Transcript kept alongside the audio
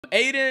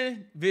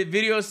Adin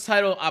video's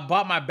title, I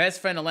bought my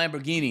best friend a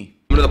Lamborghini.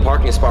 I'm to the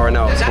parking spot right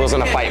now. We're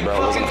gonna fight, bro.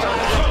 We're gonna fight.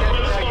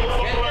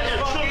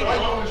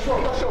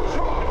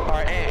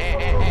 Alright,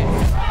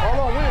 Hold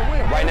on,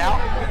 win. right now?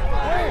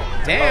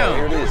 Damn. Oh,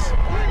 here it is.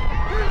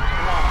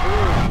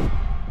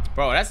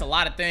 Bro, that's a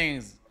lot of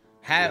things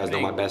happening. You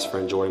guys know my best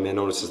friend Jordan, man,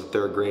 known us since the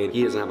 3rd grade.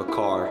 He doesn't have a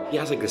car. He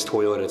has like this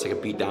Toyota. It's like a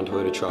beat down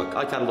Toyota truck. I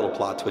like that little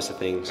plot twist of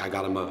things. I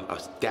got him a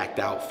decked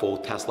out full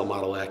Tesla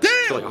Model X.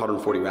 For like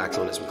 140 racks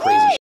on it. Some crazy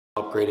shit.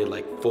 Upgraded,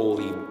 like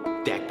fully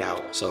decked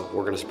out. So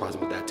we're gonna surprise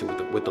him with that too,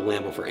 with the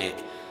Lambo for Ant.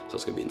 So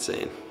it's gonna be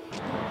insane.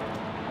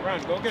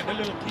 Ryan, go get the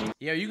little key.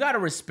 Yo, you gotta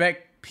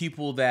respect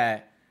people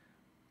that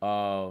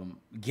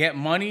get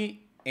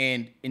money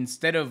and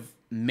instead of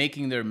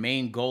making their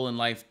main goal in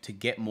life to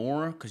get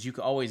more, because you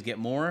can always get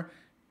more,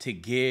 to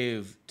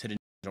give to the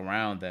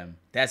around them.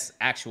 That's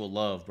actual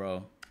love,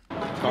 bro.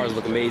 Cars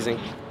look amazing.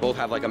 Both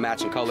have like a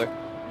matching color.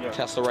 Yeah.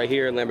 Tesla right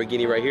here,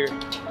 Lamborghini right here.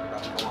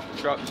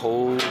 Truck.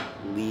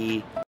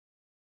 Holy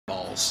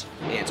balls.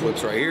 Ant's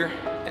whips right here,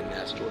 and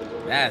that's Jordan.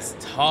 That's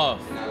tough.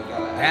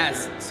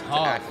 That's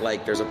tough. Act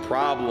like there's a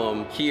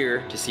problem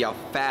here to see how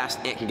fast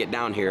Ant can get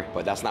down here,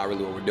 but that's not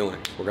really what we're doing.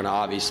 We're gonna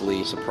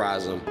obviously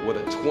surprise him with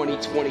a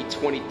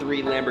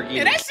 2023 Lamborghini.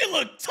 Yeah, that shit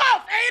look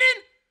tough,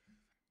 Adin.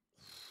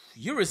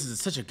 Urus is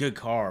such a good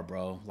car,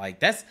 bro. Like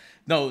that's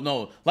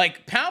no,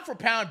 like pound for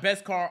pound,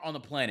 best car on the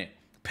planet.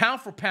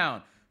 Pound for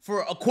pound.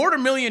 For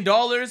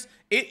 $250,000,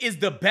 it is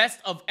the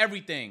best of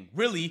everything.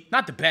 Really,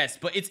 not the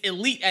best, but it's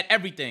elite at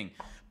everything.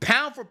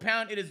 Pound for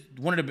pound, it is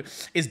one of the.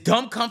 It's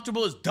dumb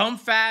comfortable. It's dumb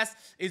fast.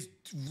 It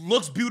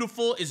looks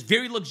beautiful. It's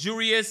very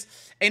luxurious,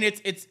 and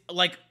it's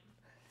like,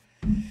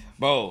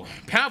 bro.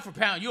 Pound for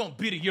pound, you don't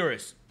beat a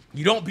Urus.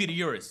 You don't beat a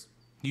Urus.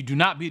 You do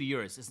not beat a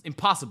Urus. It's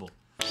impossible.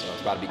 So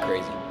it's about to be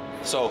crazy.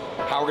 So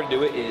how we're gonna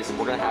do it is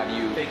we're gonna have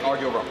you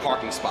argue over a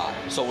parking spot.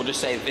 So we'll just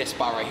say this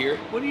spot right here.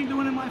 What are you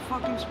doing in my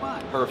fucking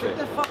spot? Perfect.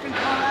 Get the fucking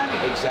car out of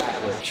here.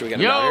 Exactly. Should we get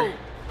him Yo, out here?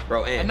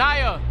 Bro, Ant.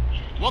 Anaya,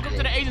 welcome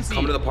to the agency.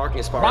 Come to the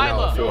parking spot right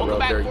now. Ryla, welcome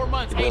back 4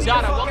 months. Hey,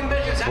 Donna, welcome.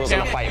 We're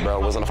gonna fight, bro.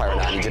 We're gonna fight right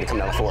now. I need you to come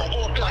down the floor. All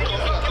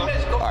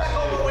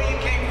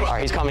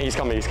right, he's coming.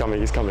 All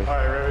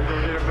right, ready?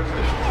 Go get a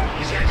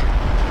position.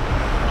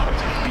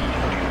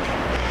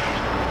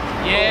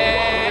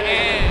 Yeah.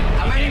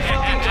 How many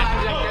fucking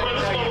times I get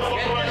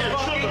this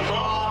fucking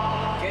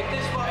car? Get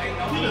this fucking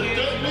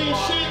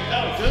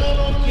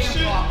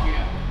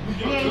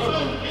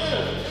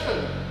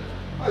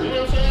You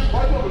know what I'm saying? Why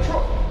you on the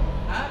truck?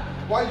 Huh?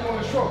 Why you on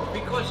the truck?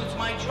 Because it's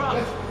my truck.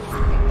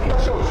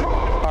 That's your truck.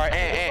 All right,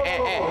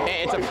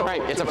 it's a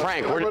prank. It's a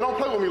prank. Bro, don't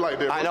play with me like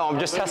that, bro. I know. I'm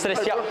just testing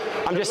this.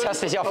 I'm just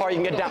testing to see how far you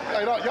can get down.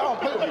 Hey, y'all don't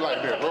play with me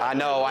like that, bro. I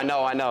know.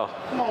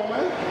 Come on,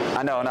 man.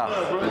 I know.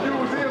 Bro, you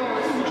was in on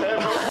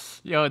it.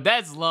 Yo,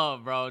 that's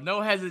love, bro.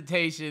 No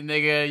hesitation,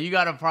 nigga. You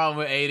got a problem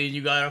with Adin,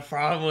 you got a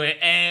problem with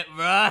Ant,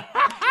 bro.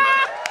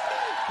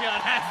 Yo,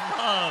 that's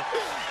love.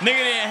 Nigga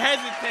didn't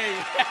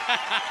hesitate.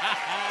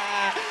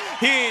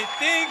 He didn't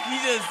think, he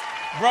just,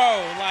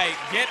 bro, like,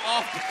 get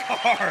off the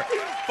car.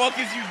 Fuck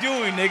is you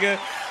doing, nigga?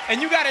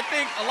 And you gotta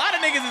think, a lot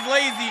of niggas is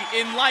lazy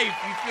in life,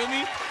 you feel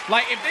me?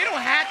 Like, if they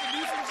don't have to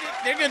do some shit,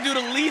 they're gonna do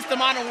the least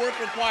amount of work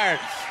required.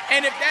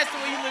 And if that's the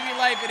way you live your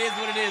life, it is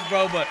what it is,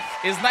 bro. But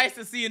it's nice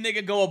to see a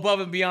nigga go above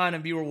and beyond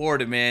and be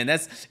rewarded, man.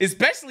 That's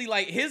especially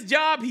like his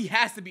job, he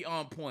has to be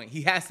on point.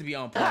 He has to be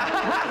on point.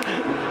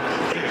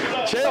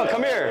 Chill,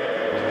 come here.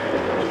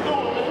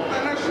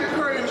 Man, that shit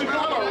crazy. Man,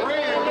 I'm a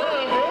red,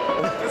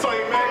 bro. That's why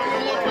you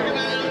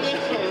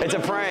mad. It's a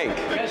prank.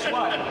 Guess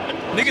what?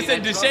 Nigga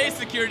said Deshae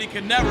security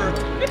could never.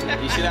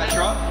 You see that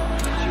truck?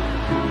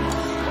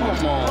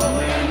 Come on,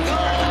 man.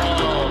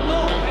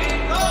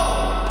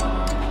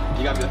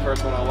 You gotta be the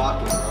first one to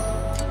unlock it,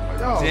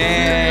 bro. Damn,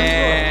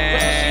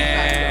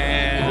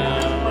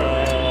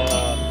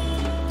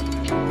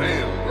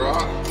 bro. I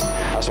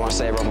just want to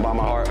say, bro, from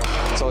my heart,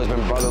 it's always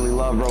been brotherly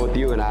love, bro, with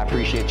you, and I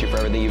appreciate you for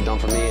everything you've done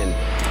for me. And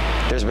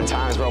there's been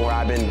times, bro, where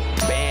I've been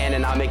banned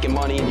and not making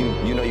money, and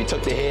you know, you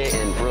took the hit,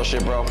 and real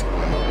shit, bro.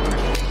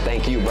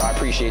 Thank you, bro. I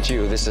appreciate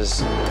you. This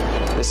is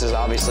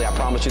obviously, I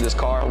promised you this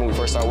car when we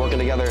first started working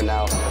together, and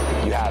now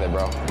you have it,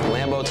 bro.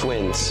 Lambo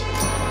twins.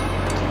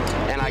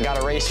 And I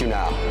gotta race you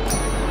now.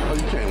 Oh,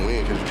 you can't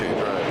win because you can't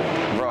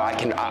drive. Bro,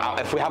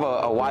 if we have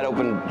a wide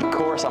open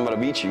course, I'm gonna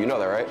beat you. You know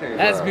that, right?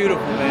 That's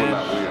beautiful, man.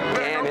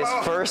 Damn, his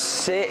first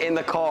sit in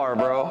the car,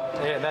 bro.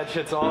 Yeah, that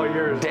shit's all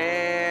yours.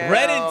 Damn.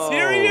 Red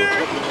interior?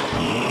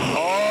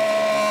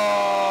 Oh.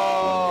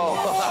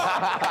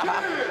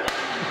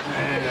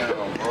 Damn,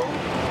 bro.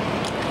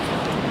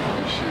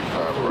 This shit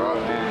fire, bro.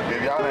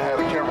 If y'all didn't have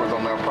the cameras on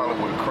me, I probably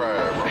would have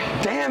cried, bro.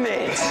 Damn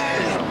it.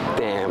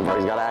 Damn, bro,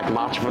 you gotta act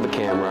macho for the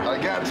camera. I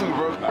got to,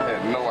 bro. I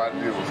had no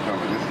idea what's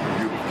coming. This is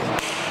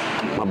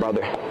beautiful. My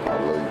brother. I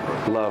love you,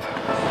 bro. Love.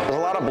 There's a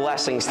lot of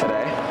blessings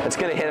today. It's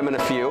gonna hit him in a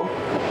few.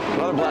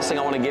 Another blessing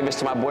I want to give is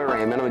to my boy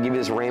Raymond. I'm gonna give you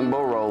this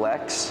rainbow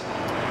Rolex.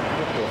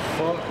 What the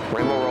fuck?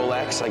 Rainbow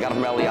Rolex. I got it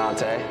from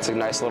Eliante. It's a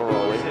nice little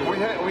Rolex.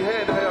 We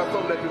had to have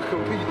something that could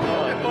compete.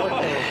 What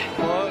the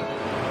fuck?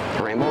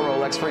 Rainbow Rolex.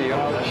 Rolex for you.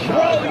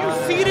 Bro, you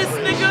see this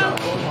nigga?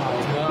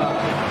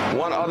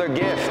 One other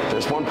gift.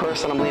 There's one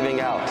person I'm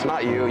leaving out. It's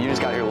not you. You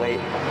just got here late.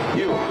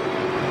 You.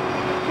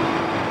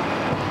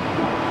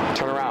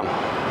 Turn around.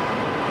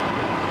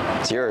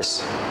 It's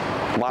yours.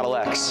 Model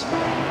X.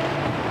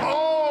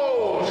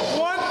 Oh,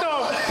 what the?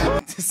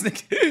 This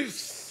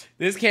nigga,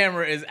 this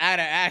camera is out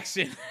of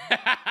action.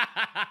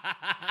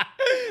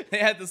 They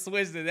had to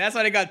switch it. That's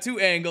why they got 2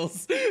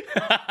 angles.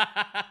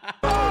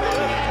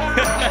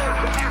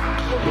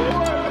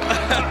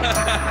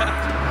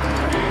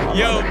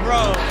 Yo,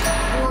 bro.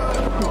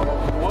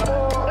 You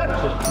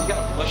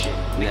gotta push it.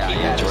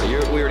 Yeah,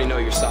 Jordan. We already know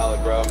you're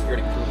solid, bro. You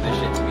already proved this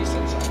shit to me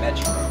since I met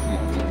you, bro.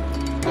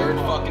 3rd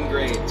fucking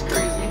grade. It's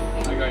crazy.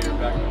 I got your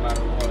back no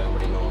matter what. You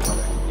already know,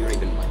 brother. You don't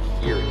even like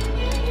hear it.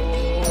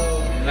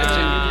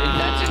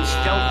 That's in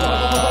stealth mode.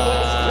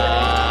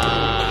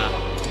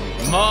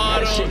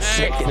 Model That shit's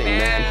sickening,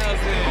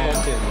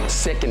 man.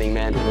 Sickening,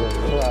 man.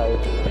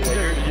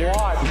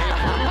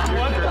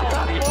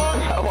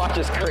 That watch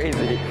is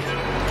crazy.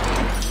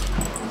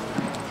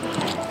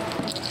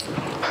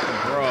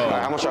 Bro. All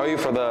right, how much are you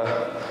for the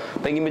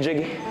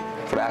thingy-majiggy?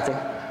 For the acting?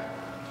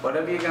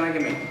 Whatever you're gonna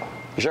give me.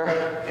 You sure?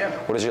 Yeah.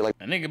 What is your, like,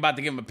 A nigga about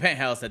to give him a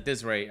penthouse at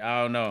this rate.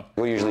 I don't know.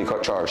 what do you usually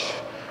charge?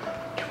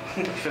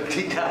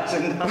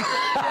 $50,000.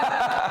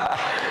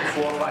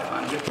 400 or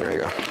 500. There you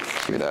go.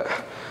 Give you that.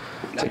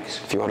 Nice.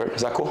 A few hundred.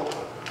 Is that cool?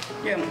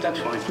 Yeah, that's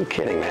fine. I'm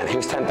kidding, man.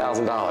 Here's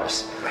 $10,000.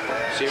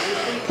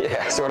 Seriously?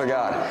 Yeah, swear to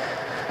God.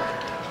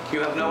 You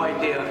have no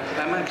idea.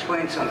 I'm gonna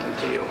explain something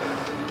to you.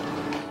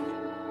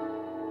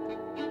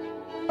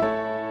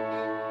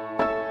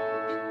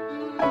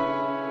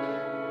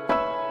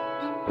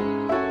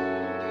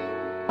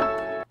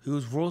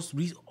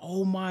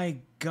 Oh my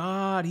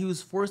God, he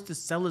was forced to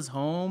sell his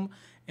home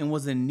and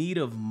was in need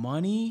of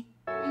money?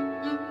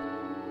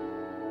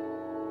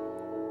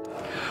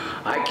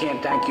 I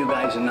can't thank you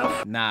guys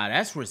enough. Nah,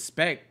 that's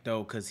respect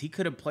though, cause he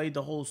could have played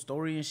the whole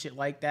story and shit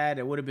like that.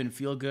 It would have been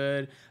feel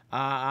good,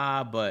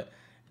 but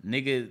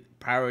nigga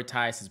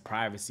prioritized his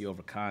privacy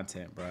over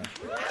content, bro.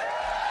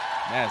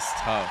 That's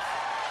tough.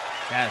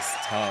 That's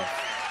tough.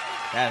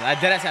 I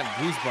dead ass have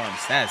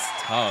goosebumps. That's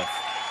tough.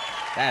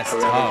 That's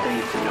For tough.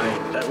 everything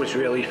tonight. That was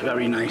really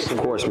very nice. Of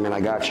course, man. I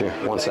got you.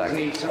 One sec.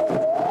 Need something?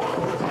 You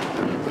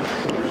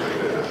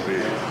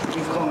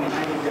call me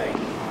any day.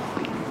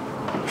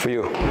 For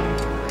you.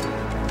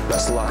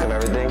 Best of luck of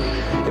everything.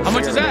 You'll How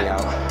much figure is that? everything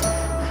out.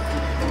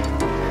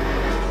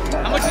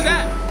 How much is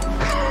that?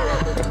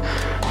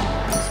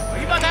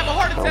 You about to have a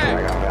heart I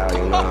attack. got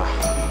value now.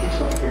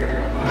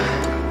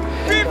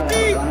 50. I got a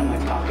gun in my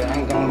pocket. I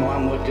ain't gonna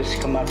arm with this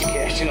much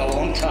cash in a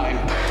long time.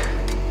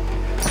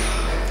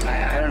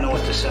 I don't know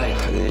what to say.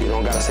 You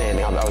don't gotta say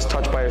anything. I was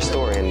touched by your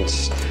story, and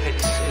it's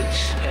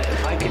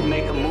If I could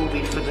make a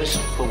movie for this,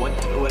 for what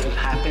has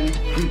happened,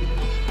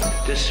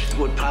 this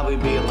would probably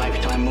be a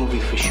lifetime movie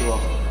for sure,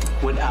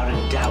 without a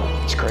doubt.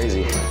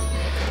 crazy.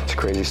 It's a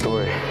crazy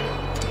story.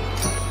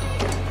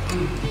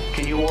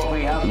 Can you walk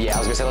me out? Yeah, I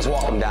was gonna say let's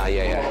walk them down.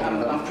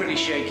 Yeah. I'm pretty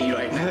shaky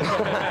right now.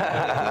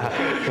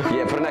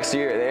 Yeah, put it next to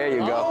you. There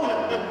you go.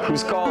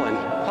 Who's calling?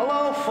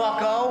 Hello,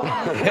 fucko.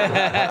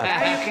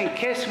 Now you can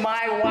kiss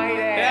my white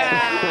ass.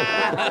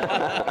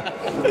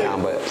 Yeah,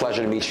 but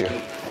pleasure to meet you.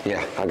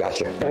 Yeah, I got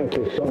you. Thank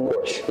you so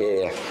much.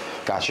 Yeah,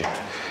 got you.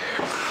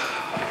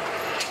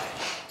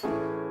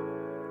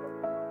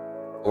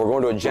 We're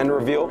going to a gender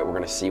reveal. We're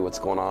gonna see what's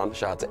going on.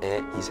 Shout out to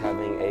Ant. He's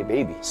having a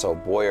baby. So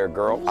boy or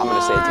girl? I'm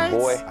gonna say it's a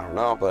boy. I don't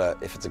know,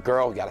 but if it's a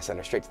girl, you gotta send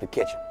her straight to the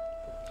kitchen.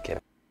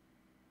 Kidding.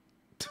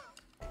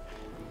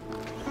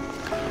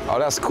 Oh,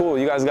 that's cool.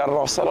 You guys got it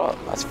all set up.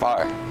 That's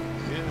fire.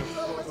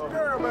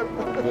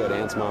 Good.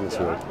 Ant's mom is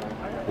here.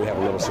 We have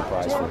a little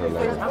surprise for her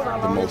later.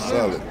 The most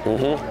solid.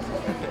 Mm-hmm.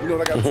 You know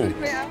what I gotta tell you?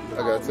 I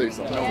gotta tell you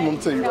something. I'm gonna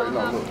tell you right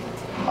now, look.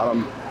 I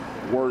done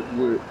worked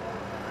with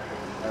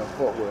and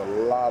fought with a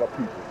lot of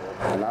people, bro.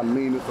 And I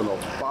mean it from the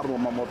bottom of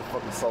my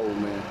motherfucking soul,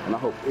 man. And I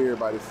hope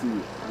everybody see it. You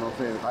know what I'm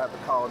saying? If I have to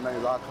call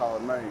names, I'll call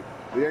names.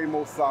 They ain't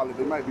most solid.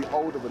 They might be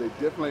older, but they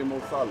definitely ain't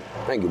most solid.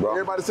 Thank you, bro.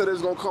 Everybody said they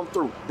was gonna come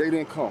through. They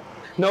didn't come.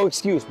 No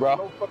excuse,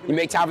 bro. You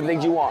make time for the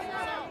things you want.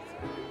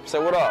 Say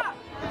what up.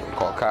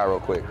 Call Kai real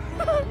quick.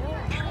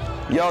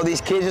 Yo, these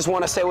kids just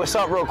want to say what's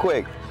up real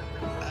quick.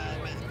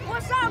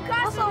 What's up,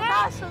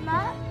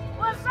 customer?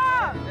 What's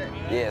up?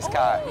 Yeah, it's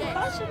Kai.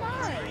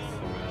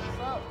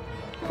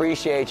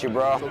 Appreciate you,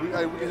 bro. So we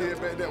can head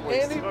back that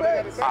way.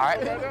 All right.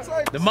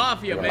 The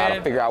mafia, We're about to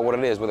man. figure out what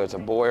it is, whether it's a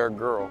boy or a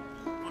girl.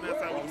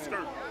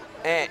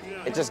 And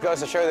it just goes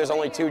to show there's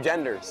only 2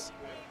 genders.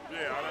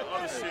 Yeah, all the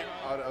other shit.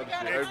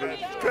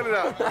 Cut it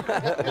out.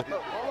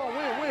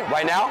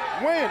 Right now?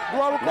 Win. You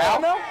want to Now? call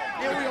now?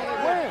 Yeah, we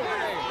on win.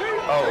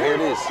 Oh, here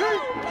it is.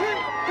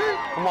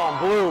 Come on,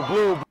 blue.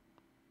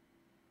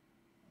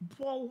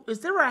 Whoa, is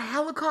there a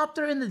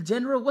helicopter in the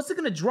general? What's it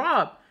gonna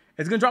drop?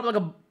 It's gonna drop like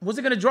a, what's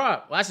it gonna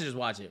drop? Well, I should just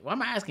watch it. Why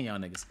am I asking y'all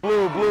niggas?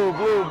 Blue.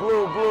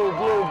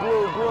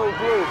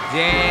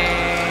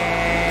 Damn.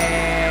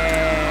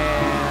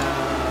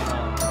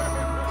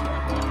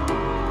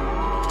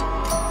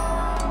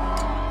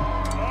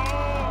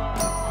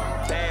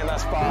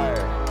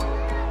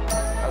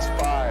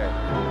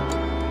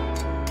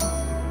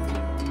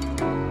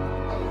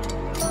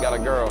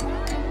 that girl.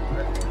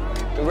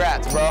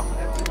 Congrats, bro.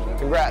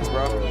 Congrats,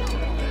 bro.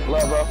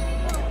 Love, bro.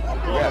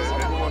 Congrats.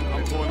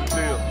 I'm going to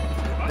jail.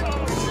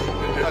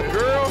 A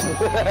girl?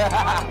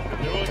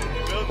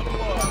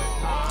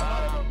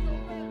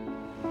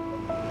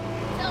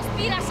 Tell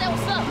Speed I said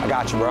what's up. I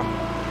got you, bro.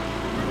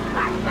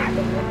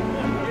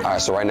 All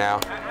right, so right now,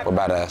 we're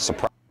about to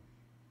surprise.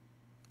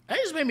 That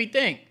just made me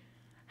think.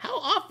 How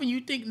often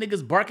you think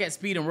niggas bark at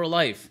Speed in real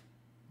life?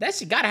 That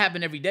shit gotta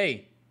happen every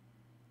day.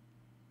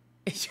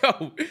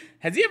 Yo,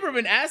 has he ever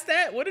been asked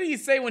that? What did he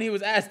say when he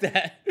was asked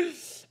that?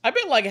 I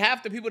bet like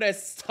half the people that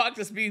talk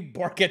to Speed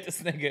bark at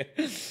this nigga.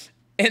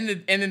 And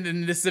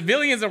then the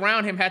civilians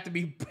around him have to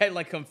be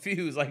like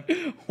confused. Like,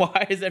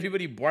 why is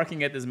everybody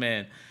barking at this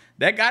man?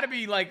 That gotta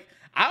be like,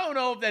 I don't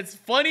know if that's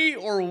funny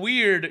or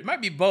weird. It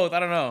might be both, I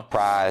don't know.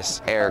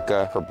 Surprise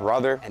Erica, her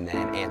brother, and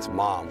then Aunt's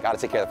mom. Gotta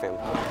take care of the family.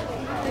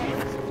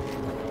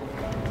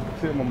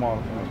 Tell my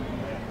mom.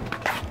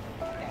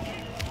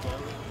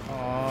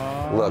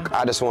 Look,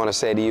 I just want to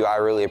say to you, I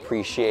really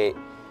appreciate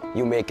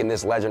you making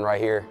this legend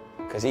right here,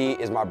 because he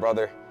is my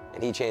brother,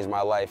 and he changed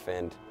my life,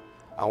 and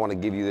I want to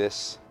give you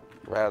this,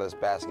 right out of this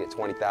basket,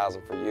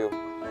 $20,000 for you.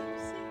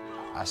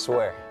 I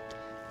swear.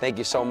 Thank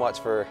you so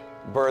much for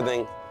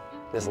birthing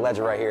this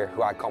legend right here,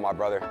 who I call my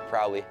brother,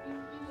 proudly.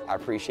 I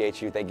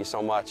appreciate you. Thank you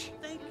so much.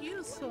 Thank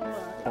you so much.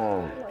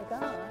 Oh my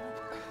God.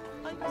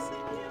 Are you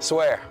serious?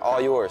 Swear,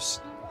 all yours.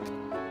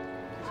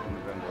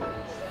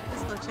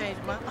 It's gonna change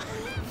my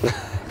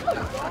life.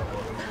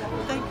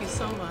 Thank you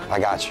so much. I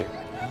got you.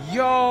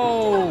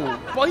 Yo,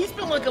 boy, he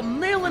spent like $1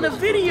 million in a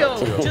video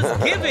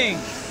just giving.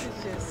 It's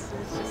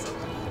just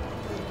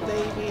a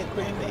baby, a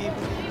grandbaby.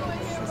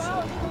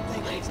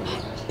 Thank you so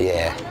much.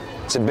 Yeah,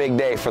 it's a big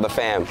day for the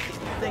fam.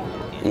 Thank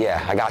you.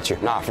 Yeah, I got you.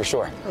 Nah, for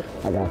sure.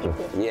 I got you.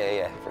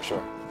 Yeah, for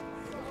sure.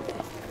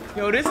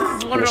 Yo, this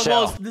is one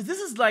Michelle. of the most, this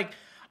is like,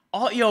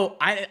 oh, yo,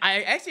 I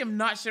actually am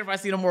not sure if I've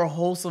seen a more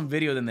wholesome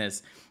video than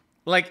this.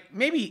 Like,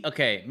 maybe,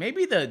 okay,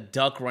 maybe the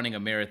duck running a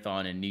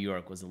marathon in New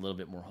York was a little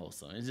bit more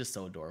wholesome. It's just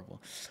so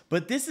adorable.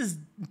 But this is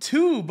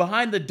two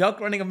behind the duck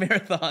running a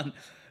marathon.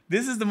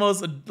 This is the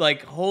most,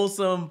 like,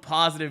 wholesome,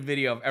 positive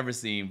video I've ever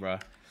seen, bro.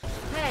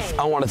 Hey.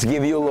 I wanted to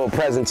give you a little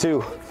present,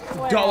 too.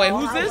 Yo, wait,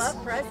 who's this? I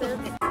love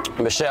presents.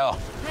 Michelle,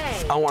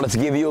 Hey. I wanted to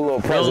give you a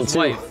little present, Bill's too.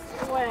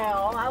 wife.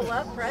 Well, I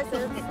love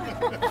presents.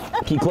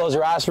 Can you close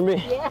your eyes for me?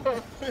 Yeah.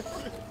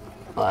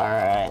 All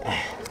right.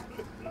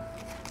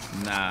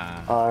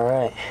 Nah. All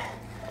right.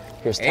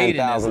 Here's Adin is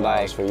 $10,000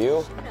 like- for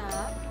you.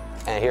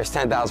 And here's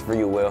 $10,000 for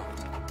you, Will.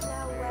 No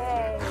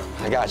way.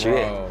 I got you. Bro.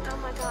 Yeah. Oh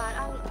my God.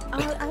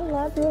 I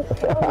love you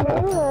so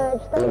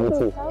much. Thank Love you you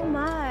too. so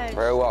much.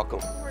 Very welcome.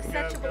 You're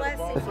such a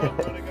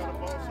blessing.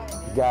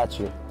 Got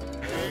you.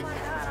 Oh my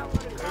God, I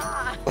want to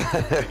cry.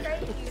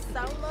 Thank you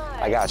so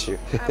much. I got you.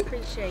 I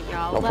appreciate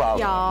y'all. No Love problem.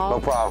 y'all. No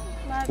problem.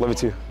 Love you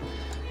too.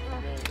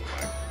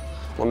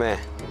 My man.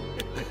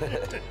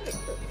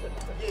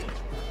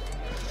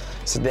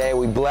 Today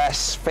we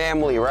bless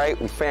family, right?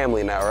 We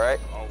family now, right?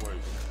 Always.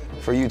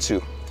 For you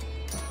two.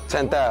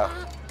 10,000.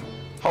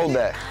 Hold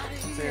that.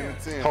 10 and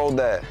 10. Hold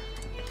that.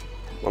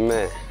 My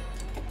man.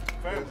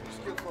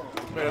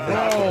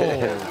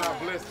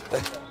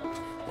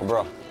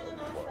 Bro. Bro.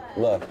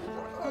 Look.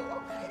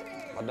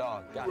 My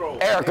dog. Got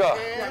it. Erica.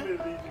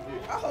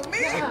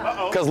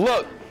 Cause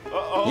look,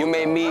 you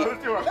made me.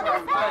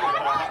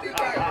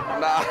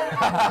 Nah.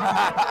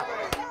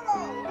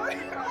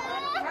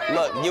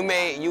 Look, you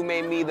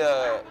made me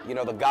the,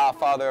 the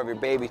godfather of your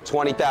baby.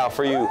 20,000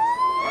 for you.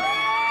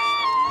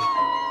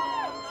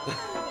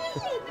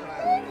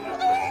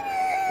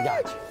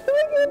 Got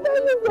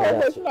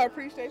you. I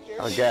appreciate you.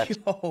 I got you.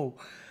 Yo,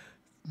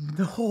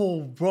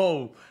 no,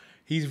 bro.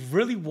 He's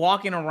really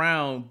walking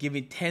around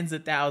giving tens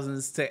of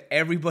thousands to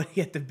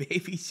everybody at the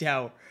baby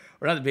shower.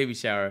 Or not the baby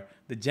shower,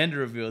 the gender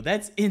reveal.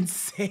 That's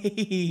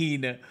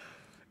insane.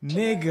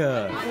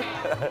 Nigga.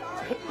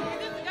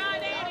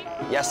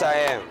 Yes, I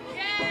am.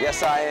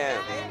 Yes, I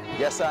am.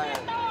 Yes, I am.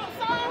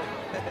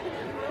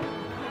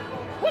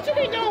 What you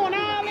been doing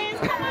all this?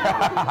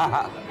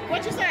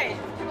 What you say?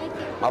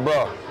 My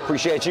bro,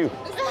 appreciate you.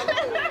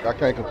 I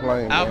can't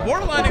complain, man. I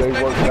borderline The day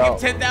expected worked to give out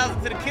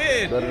 10,000 to the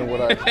kid. better than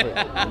what I expected.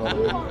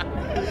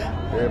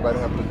 Everybody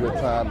having a good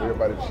time.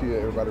 Everybody chill.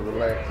 Everybody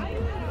relax.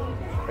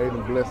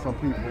 Adin bless some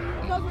people.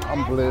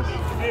 I'm blessed. You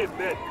did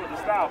bet for the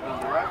style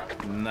number,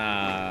 right?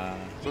 Nah.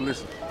 So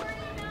listen.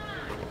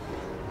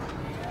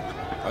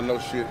 I know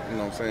shit, you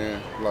know what I'm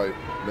saying, like,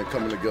 been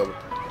coming together.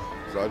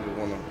 So I just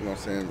want to, you know what I'm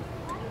saying,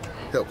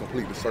 help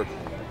complete the circle.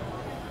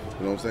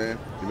 You know what I'm saying?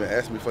 You've been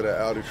asking me for that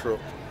Audi truck.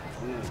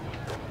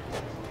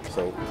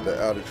 So the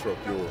Audi truck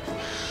yours.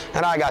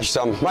 And I got you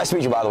something. Nice to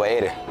meet you, by the way,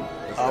 Adin.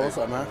 Oh, what's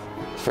up, man?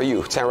 For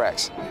you, 10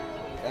 racks.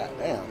 God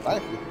damn,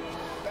 thank you.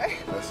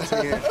 That's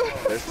 10.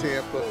 That's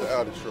 10 plus the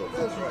Audi truck.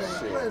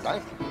 Shit,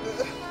 thank you.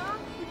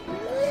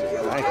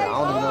 Thank you. I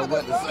don't even know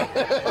what to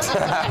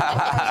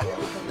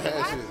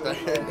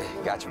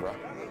say. Got you, bro.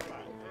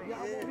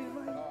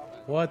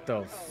 What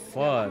the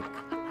fuck?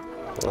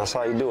 That's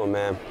how you do it,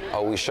 man.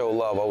 Always show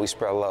love, always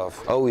spread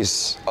love.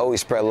 Always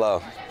spread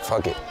love.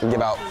 Fuck it.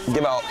 Give out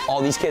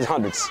all these kids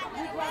hundreds.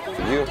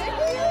 For you.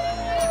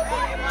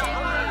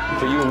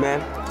 For you,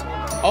 man.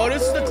 Oh,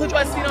 this is the clip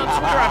I seen on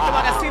Twitter. I feel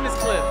like I seen this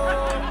clip.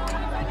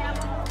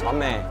 My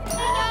man.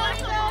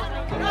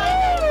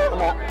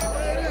 Come on.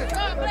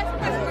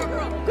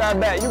 Grab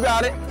that. You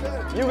got it.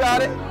 You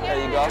got it. There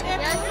you go.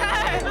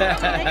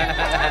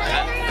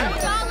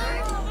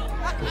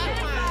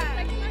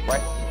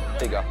 Right.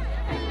 There you go.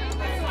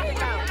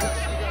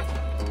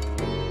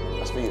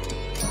 That's for you.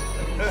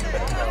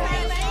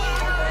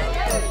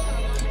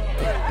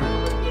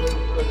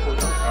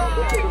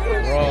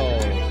 Bro.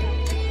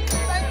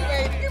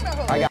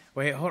 I got.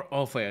 Wait, hold on.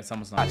 Oh, wait, it's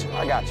almost not.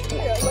 I got you.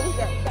 I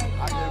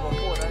gave him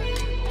 40.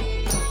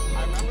 I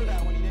remember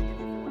that when he didn't give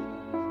me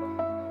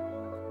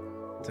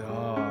 40.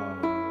 Dog.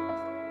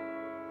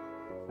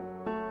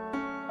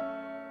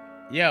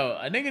 Yo,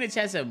 a nigga in the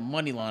chat said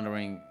money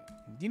laundering.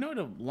 Do you know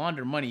to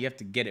launder money, you have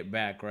to get it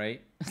back,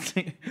 right?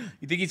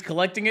 You think he's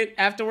collecting it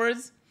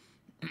afterwards?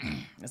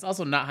 That's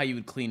also not how you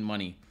would clean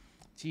money.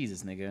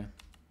 Jesus, nigga.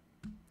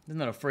 That's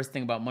not the first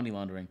thing about money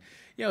laundering.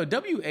 Yo,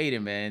 W.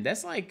 Adin, man,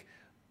 that's like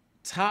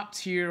top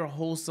tier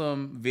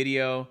wholesome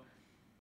video.